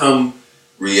 how come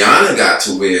Rihanna got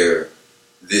to wear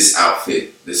this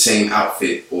outfit, the same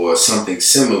outfit or something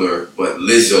similar, but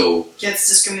Lizzo gets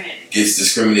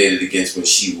discriminated against when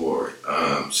she wore it?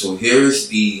 So here's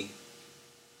the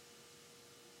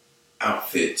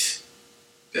outfit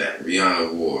that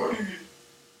Rihanna wore.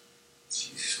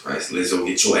 Jesus Christ, Lizzo,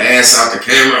 get your ass out the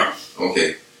camera.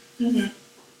 Okay. You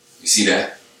see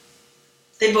that?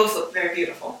 They both look very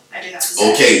beautiful. I do have to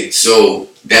say. Okay, so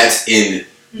that's in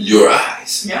your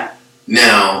eyes. Yeah.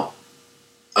 Now,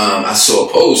 I saw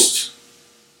a post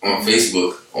on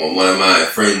Facebook on one of my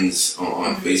friends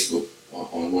on Facebook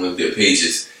on one of their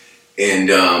pages, and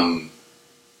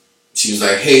she was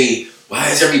like, "Hey, why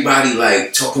is everybody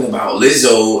like talking about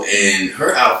Lizzo and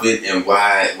her outfit, and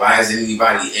why isn't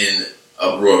anybody in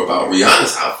uproar about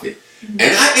Rihanna's outfit?" And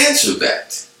I answered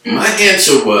that. My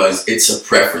answer was, it's a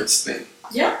preference thing.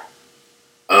 Yeah.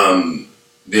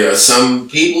 There are some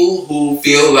people who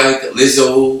feel like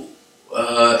Lizzo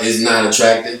is not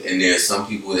attractive, and there are some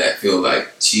people that feel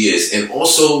like she is. And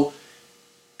also,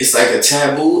 it's like a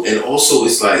taboo, and also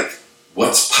it's like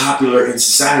what's popular in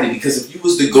society. Because if you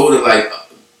was to go to like,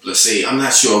 let's say, I'm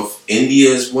not sure if India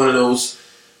is one of those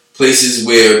places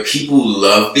where people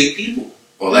love big people,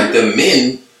 or like the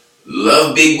men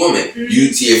love big women.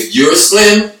 If you're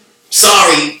slim,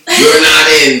 sorry, you're not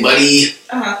in, buddy.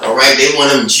 All right, they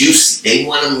want them juicy, they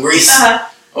want them greasy.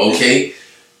 Okay,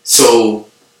 so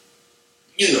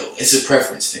it's a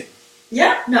preference thing.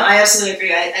 Yeah, no, I absolutely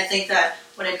agree. I think that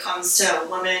when it comes to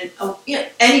women,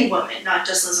 any woman, not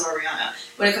just Liz or Rihanna,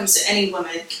 when it comes to any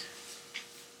woman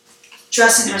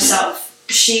dressing herself,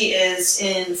 she is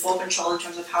in full control in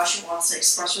terms of how she wants to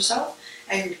express herself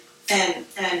and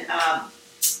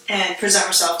present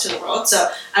herself to the world.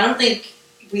 So I don't think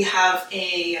we have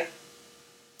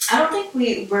I don't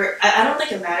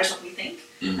think it matters what we think,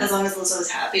 as long as Lizzo is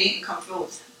happy and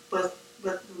comfortable with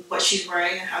what she's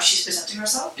wearing and how she's presenting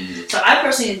herself. So I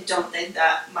personally don't think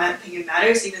that my opinion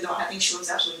matters, even though I think she looks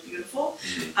absolutely beautiful.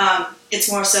 It's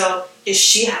more so, is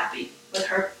she happy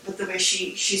with the way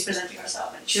she's presenting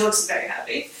herself? And she looks very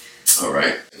happy. All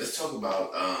right, let's talk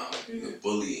about the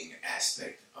bullying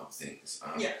aspect of things.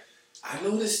 I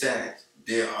noticed that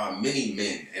there are many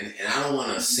men, and I don't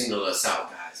want to single us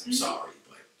out, guys. I'm sorry,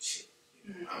 but shit,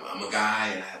 I'm a guy,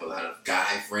 and I have a lot of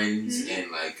guy friends, and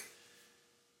like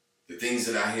the things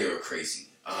that I hear are crazy.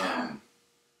 And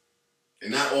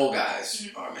not all guys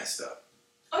are messed up.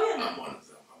 Oh yeah, I'm one of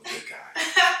them. I'm a good guy.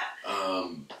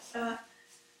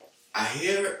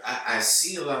 I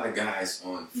see a lot of guys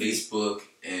on Facebook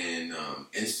and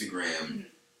Instagram,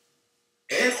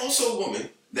 and also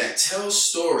women, that tell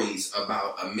stories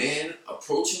about a man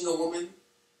approaching a woman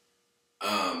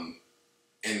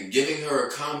and giving her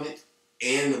a comment,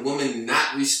 and the woman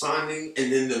not responding, and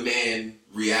then the man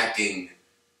reacting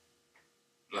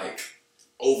like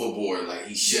overboard, like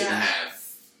he shouldn't have,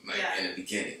 in the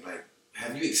beginning. Like,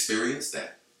 have you experienced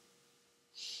that?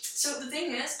 So the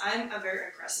thing is, I'm a very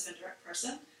aggressive and direct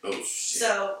person. Oh shit!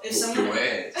 So if someone your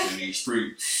ass in these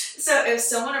streets. So if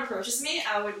someone approaches me,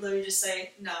 I would literally just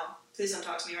say, no, please don't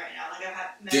talk to me right now. Like, I've had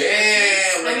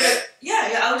damn, like that.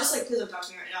 Yeah, I would just like, please don't talk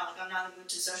to me right now. Like, I'm not in the mood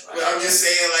to socialize. But I'm just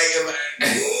saying, like,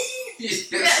 please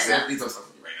don't talk to me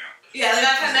right now. Yeah, like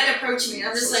I've had men approach me, and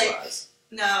I'm just like,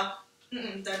 no,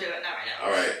 don't do it, not right now.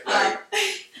 All right. Like,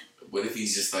 what if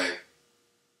he's just like,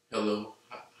 hello,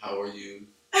 how are you?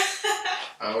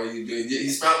 How are you doing?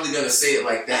 He's probably gonna say it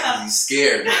like that because he's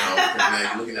scared now.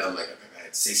 Because looking at him like, I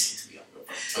had to say something to me. I'm gonna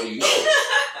tell you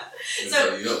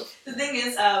no. The thing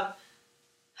is, how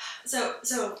do I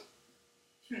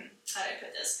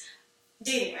put this?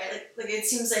 Dating, right? Like it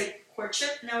seems like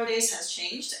courtship nowadays has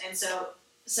changed, and so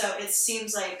it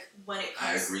seems like when it comes.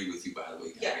 I agree with you, by the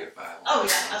way. Oh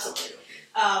yeah, absolutely.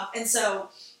 And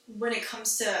so when it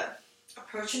comes to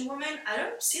approaching women, I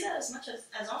don't see that as much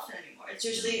as often anymore. It's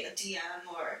usually a DM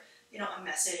or a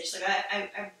message. Like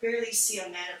I barely see a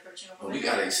man approaching a woman. Well, we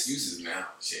got excuses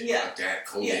now. Shit, like that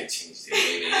COVID changed it,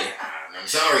 baby. I'm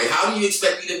sorry. How do you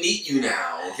expect me to meet you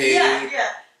now? Okay.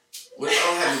 Yeah. What if I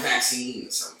don't have a vaccine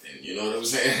or something? You know what I'm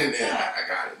saying? I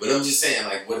got it. But I'm just saying,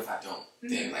 like, what if I don't?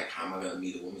 Then, like, how am I gonna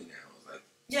meet a woman now? Like.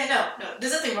 Yeah, no.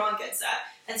 There's nothing wrong against that.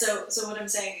 And so what I'm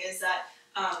saying is that.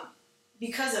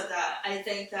 Because of that, I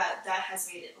think that has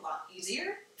made it a lot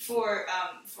easier for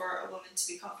a woman to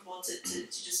be comfortable to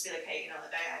just be like, hey,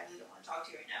 like I really don't want to talk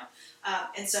to you right now.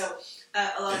 And so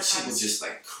a lot of times that shit would just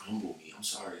like crumble me. I'm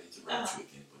sorry to interrupt you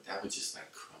again, but that would just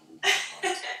like crumble my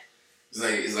heart.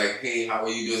 It's like, hey, how are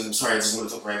you doing? I'm sorry, I just want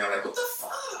to talk right now. Like, what the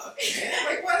fuck, man?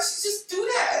 Like, why does she just do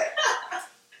that?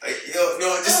 Like,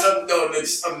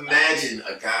 just imagine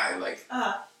a guy like.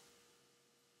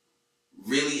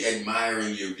 Really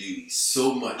admiring your beauty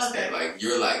so much that like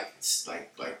you're like it's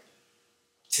like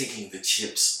taking the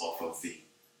chips off of the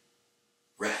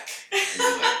rack and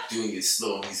you're like doing it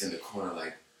slow, and he's in the corner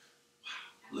like,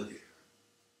 wow, look at her,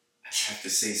 I have to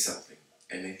say something,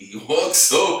 and then he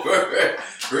walks over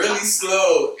really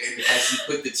slow, and as you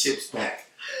put the chips back,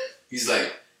 he's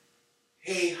like,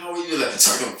 hey, how are you? Like,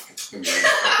 sorry, don't fucking talk to me right now.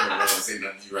 I don't want to say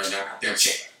nothing to you right now. Goddamn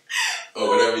shit. Or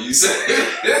whatever you say.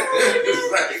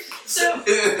 It's like, so I'm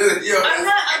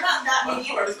not that mean. My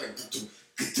heart is like,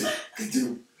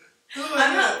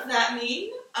 I'm not that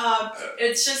mean.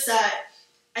 It's just that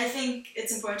I think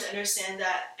it's important to understand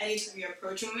that anytime you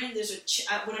approach a woman, there's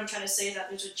what I'm trying to say is that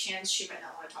there's a chance she might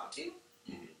not want to talk to you,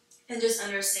 and just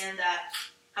understand that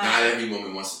not every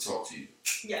woman wants to talk to you.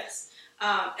 Yes,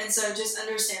 and so just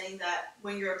understanding that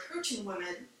when you're approaching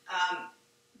women,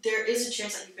 there is a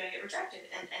chance that you're going to get rejected,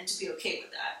 and to be okay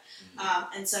with that.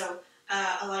 And so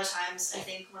a lot of times, I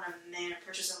think when a man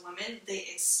approaches a woman, they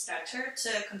expect her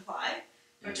to comply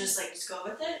or just go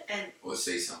with it or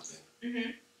say something.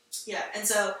 Yeah, and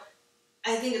so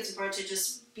I think it's important to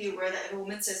just be aware that if a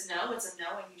woman says no, it's a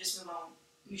no, and you just move on.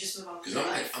 You just move on. Because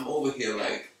I'm over here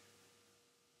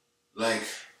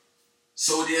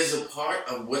so there's a part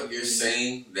of what you're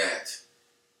saying that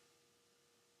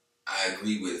I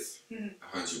agree with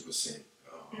 100%,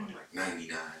 like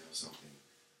 99 or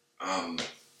something.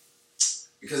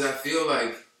 Because I feel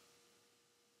like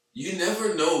you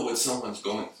never know what someone's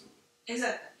going through.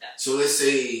 Exactly. Yeah. So let's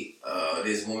say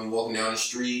there's a woman walking down the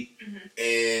street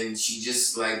and she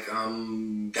just got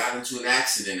into an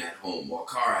accident at home or a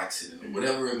car accident or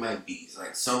whatever it might be. It's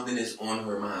like something is on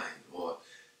her mind, or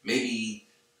maybe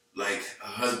her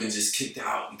husband just kicked her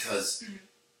out because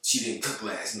she didn't cook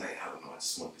last night. I don't know. I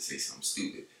just wanted to say something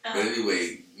stupid. But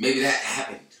anyway, maybe that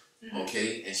happened.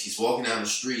 Okay, and she's walking down the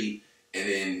street, and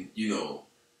then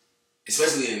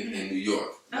especially in New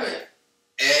York,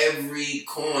 every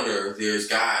corner there's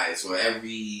guys, or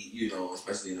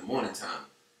especially in the morning time,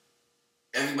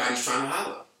 everybody's trying to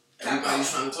holler. Everybody's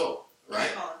trying to talk,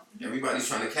 right? Everybody's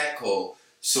trying to catcall.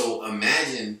 So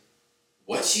imagine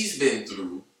what she's been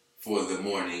through for the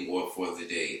morning or for the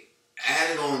day,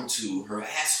 added on to her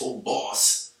asshole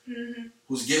boss,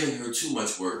 who's giving her too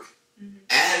much work,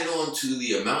 added on to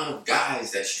the amount of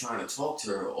guys that's trying to talk to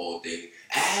her all day,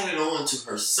 added on to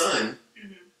her son,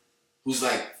 who's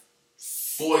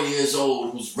 4 years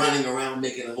old, who's running around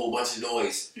making a whole bunch of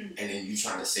noise, and then you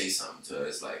trying to say something to her.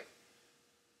 It's like,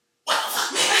 what the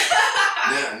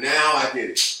fuck, man? now I get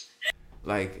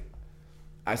it.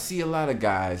 I see a lot of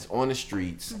guys on the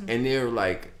streets, and they're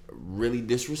really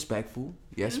disrespectful.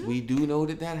 Yes, we do know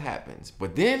that happens.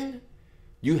 But then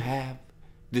you have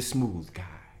the smooth guy.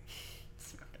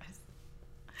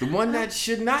 The one that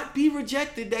should not be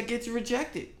rejected, that gets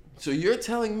rejected. So you're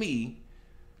telling me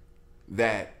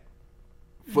that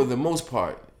for the most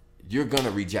part, you're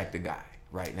gonna reject a guy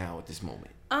right now at this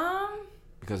moment.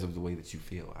 Because of the way that you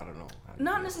feel. I don't know.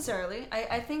 Not necessarily.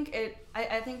 I think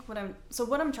what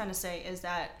I'm trying to say is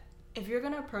that if you're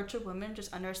gonna approach a woman,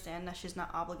 just understand that she's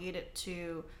not obligated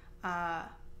to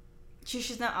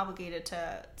she's not obligated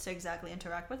to exactly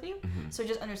interact with you. So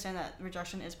just understand that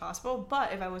rejection is possible.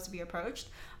 But if I was to be approached,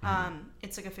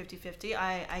 it's a 50-50.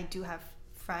 I do have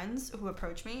friends who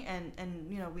approach me, and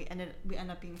we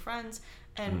end up being friends,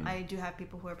 and I do have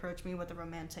people who approach me with a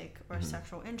romantic or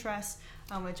sexual interest,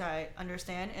 which I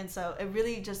understand, and so it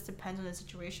really just depends on the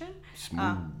situation.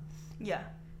 Smooth. Yeah,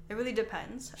 it really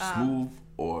depends. Smooth,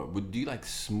 or do you like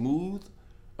smooth,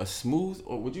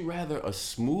 or would you rather a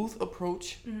smooth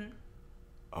approach,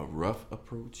 a rough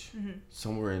approach,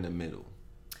 somewhere in the middle?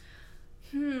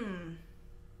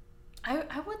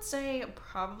 I would say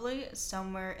probably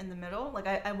somewhere in the middle.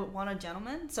 I would want a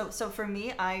gentleman. So for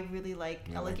me, I really like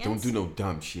elegance. Don't do no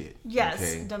dumb shit. Yes,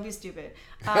 okay? Don't be stupid.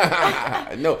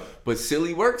 No, but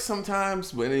silly works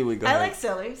sometimes. But anyway, go ahead. I like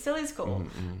silly. Silly's cool.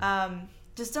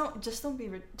 Just don't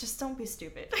be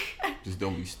stupid. Just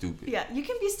don't be stupid. Yeah, you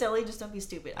can be silly. Just don't be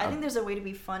stupid. I think there's a way to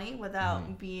be funny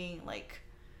without being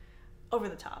over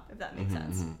the top, if that makes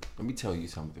sense. Let me tell you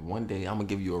something. One day, I'm going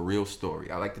to give you a real story.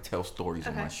 I like to tell stories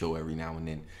on my show every now and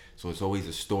then. So it's always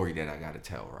a story that I got to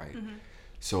tell, right?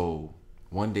 So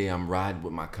one day, I'm riding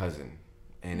with my cousin.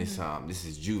 And it's this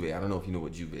is Juve. I don't know if you know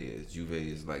what Juve is. Juve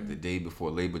is the day before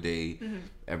Labor Day.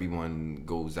 Everyone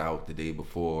goes out the day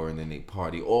before, and then they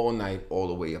party all night, all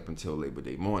the way up until Labor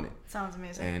Day morning. Sounds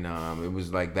amazing. And it was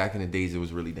back in the days, it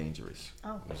was really dangerous.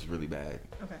 Oh. It was really bad.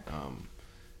 Okay.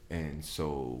 And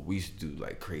so we used to do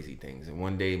crazy things. And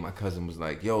one day my cousin was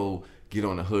like, yo, get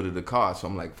on the hood of the car. So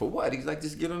I'm like, for what? He's like,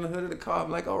 just get on the hood of the car.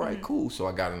 I'm like, all right, cool. So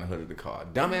I got on the hood of the car.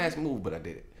 Dumbass move, but I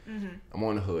did it. I'm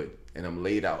on the hood and I'm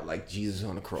laid out like Jesus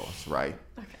on the cross, right?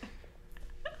 Okay.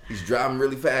 He's driving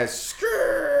really fast.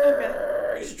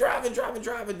 Skirt. He's driving.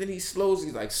 Then he slows.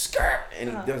 He's like, skirt. And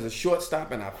he does a short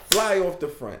stop and I fly off the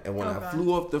front. And when I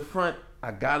flew off the front,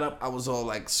 I got up. I was all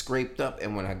scraped up.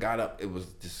 And when I got up, it was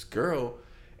this girl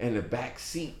in the back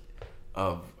seat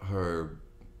of her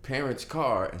parents'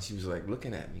 car, and she was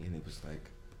looking at me, and it was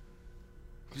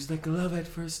like love at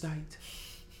first sight.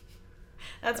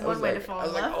 That's one way to fall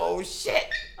in love. I was like, oh shit.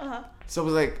 So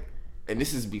it was and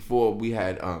this is before we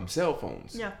had cell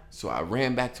phones. Yeah. So I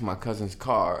ran back to my cousin's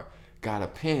car, got a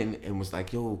pen, and was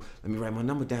like, yo, let me write my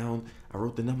number down. I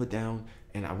wrote the number down,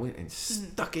 and I went and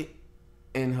stuck it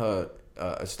in her.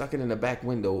 Stuck it in the back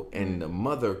window, and the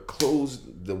mother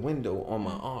closed the window on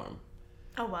my arm.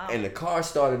 Oh wow! And the car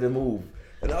started to move,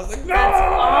 and I was like, "No!" That's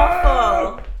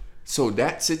awful. So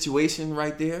that situation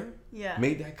right there Yeah.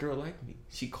 made that girl like me.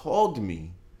 She called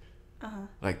me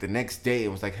like the next day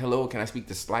and was like, hello, can I speak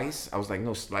to Slice? I was like,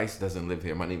 no, Slice doesn't live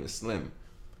here. My name is Slim.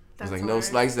 I was like, no,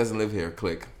 Slice doesn't live here.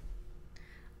 Click.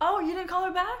 Oh, you didn't call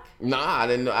her back? Nah, I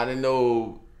didn't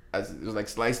know. It was like,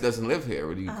 Slice doesn't live here.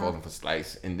 What are you calling for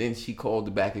Slice? And then she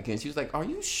called back again. She was like, are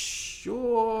you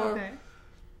sure? Okay.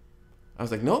 I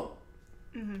was like, nope.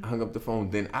 I hung up the phone.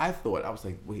 Then I was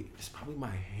like, wait, it's probably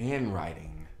my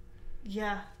handwriting.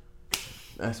 Yeah.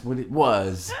 That's what it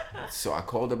was. So I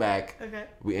called her back. Okay.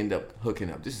 We end up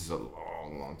hooking up. This is a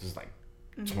long, this is like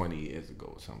 20 years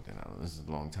ago or something. I don't know. This is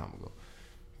a long time ago.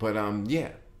 But yeah.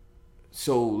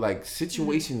 So like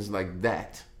situations like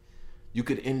that, you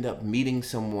could end up meeting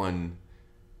someone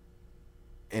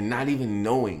and not even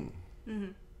knowing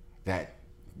that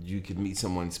you could meet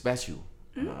someone special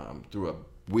through a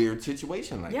weird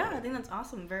situation like that. Yeah, I think that's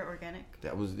awesome. Very organic.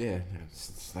 That was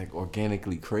it's like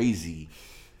organically crazy.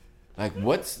 Like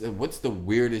what's the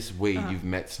weirdest way you've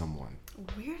met someone?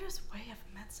 Weirdest way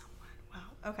I've met someone.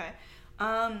 Wow. Okay.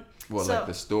 Well, so, like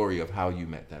the story of how you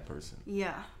met that person.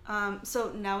 Yeah.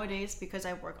 So nowadays, because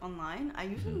I work online, I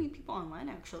usually meet people online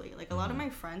actually. Like a lot of my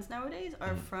friends nowadays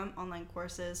are from online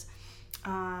courses.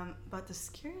 But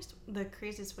the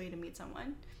craziest way to meet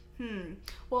someone.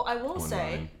 Well, I will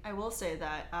say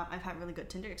that I've had really good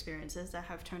Tinder experiences that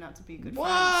have turned out to be good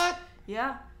friends.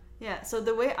 Yeah. Yeah. So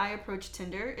the way I approach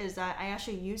Tinder is that I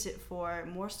actually use it for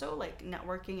more so like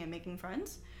networking and making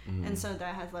friends. And so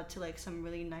that has led to like some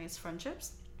really nice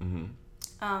friendships.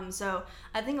 So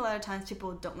I think a lot of times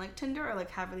people don't like Tinder or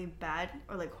like have really bad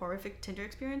or like horrific Tinder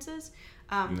experiences.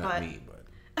 Not me, but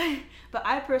but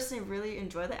I personally really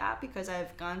enjoy the app because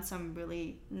I've gotten some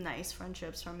really nice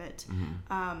friendships from it.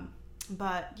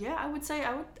 But yeah, I would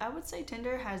say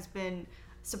Tinder has been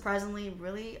surprisingly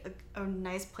really a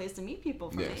nice place to meet people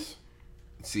for me.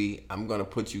 See, I'm gonna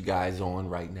put you guys on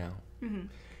right now.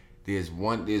 There's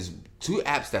two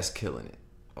apps that's killing it.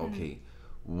 Okay.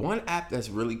 One app that's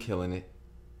really killing it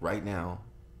right now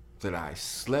that I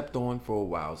slept on for a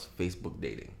while is Facebook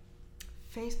dating.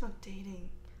 Facebook dating.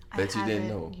 Bet you didn't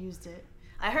know. Used it.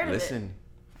 I heard of it. Listen,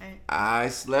 I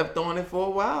slept on it for a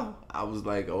while. I was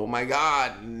like, oh my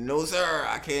God, no sir,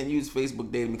 I can't use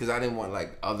Facebook dating because I didn't want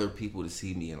like other people to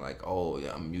see me and like, oh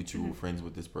yeah, I'm mutual friends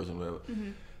with this person, whatever.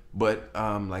 But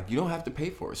like you don't have to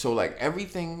pay for it. So like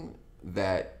everything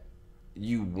that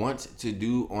you want to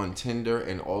do on Tinder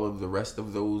and all of the rest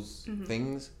of those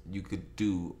things, you could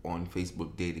do on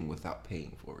Facebook dating without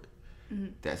paying for it.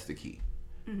 That's the key.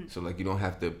 So like you don't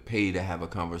have to pay to have a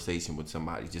conversation with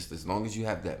somebody. Just as long as you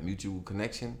have that mutual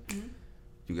connection,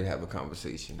 you can have a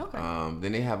conversation. Okay.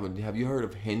 Then they have you heard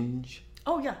of Hinge?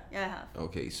 Oh yeah, I have.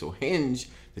 Okay, so Hinge,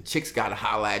 the chicks gotta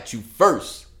holla at you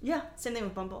first. Yeah, same thing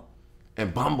with Bumble.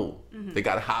 And Bumble, they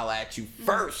gotta holla at you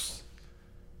first.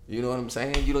 You know what I'm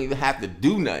saying? You don't even have to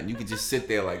do nothing. You can just sit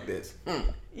there like this.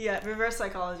 Yeah, reverse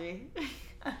psychology.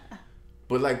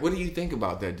 But like, what do you think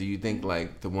about that? Do you think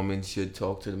like the woman should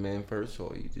talk to the man first,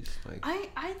 or you just like?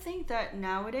 I think that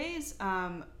nowadays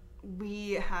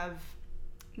we have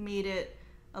made it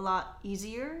a lot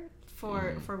easier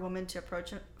for a woman to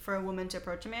approach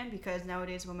a man because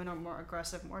nowadays women are more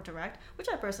aggressive, more direct, which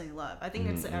I personally love. I think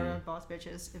it's the era of boss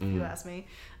bitches, if you ask me.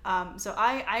 So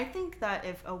I think that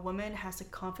if a woman has the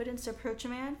confidence to approach a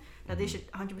man, that they should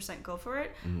 100% go for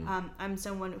it. I'm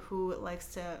someone who likes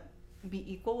to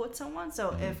be equal with someone.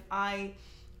 So if I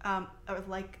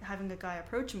like having a guy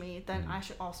approach me, then I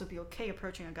should also be okay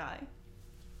approaching a guy.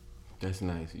 That's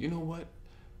nice. You know what?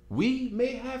 We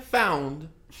may have found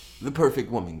the perfect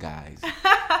woman, guys.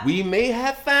 We may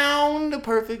have found the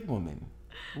perfect woman.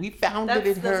 We found it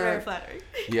in her. That's very flattering.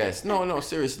 Yes. No,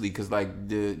 seriously, because like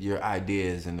your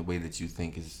ideas and the way that you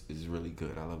think is really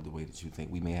good. I love the way that you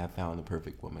think. We may have found the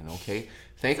perfect woman, okay?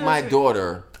 Thank my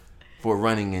daughter for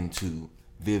running into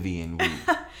Vivian Wu.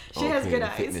 She has good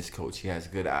eyes. Fitness coach. She has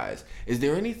good eyes. Is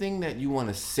there anything that you want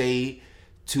to say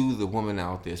to the woman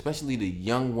out there, especially the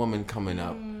young woman coming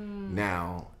up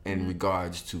now in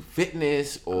regards to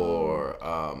fitness or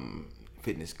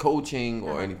fitness coaching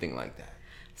or anything like that?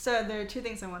 So there are two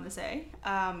things I want to say.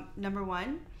 Number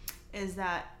one is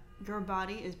that your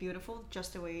body is beautiful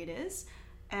just the way it is.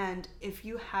 And if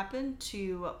you happen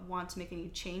to want to make any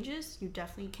changes, you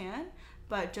definitely can.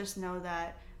 But just know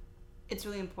that it's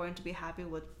really important to be happy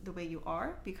with the way you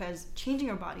are, because changing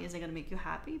your body isn't going to make you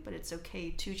happy, but it's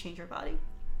okay to change your body.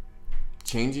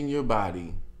 Changing your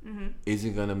body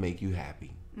isn't going to make you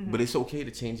happy, but it's okay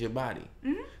to change your body.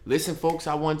 Listen, folks,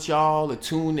 I want y'all to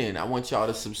tune in. I want y'all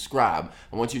to subscribe.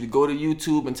 I want you to go to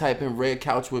YouTube and type in Red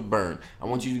Couch with Bern. I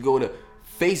want you to go to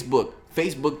Facebook,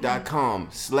 facebook.com/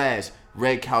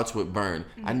 Red Couch with Burn.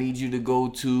 I need you to go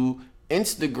to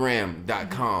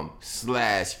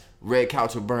Instagram.com/Red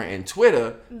Couch with Burn and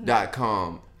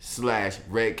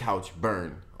Twitter.com/Red Couch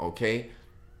Burn. Okay?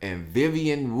 And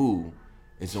Vivian Wu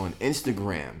is on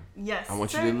Instagram. Yes. I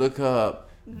want you to look up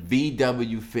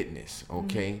VWFitness.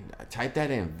 Okay? Type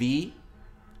that in.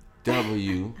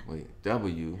 W.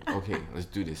 Okay, let's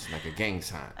do this like a gang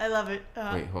sign. I love it.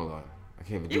 Wait, hold on. I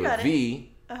can't even do You got it.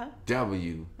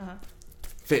 VW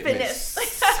Fitness.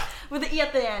 With the E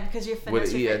at the end, because you're fitness.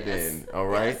 With the E at the end. All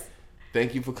right. Yes.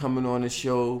 Thank you for coming on the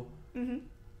show. Thank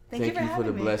you for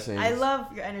the me. blessings. I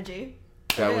love your energy.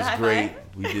 That was great.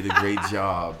 We did a great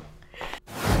job.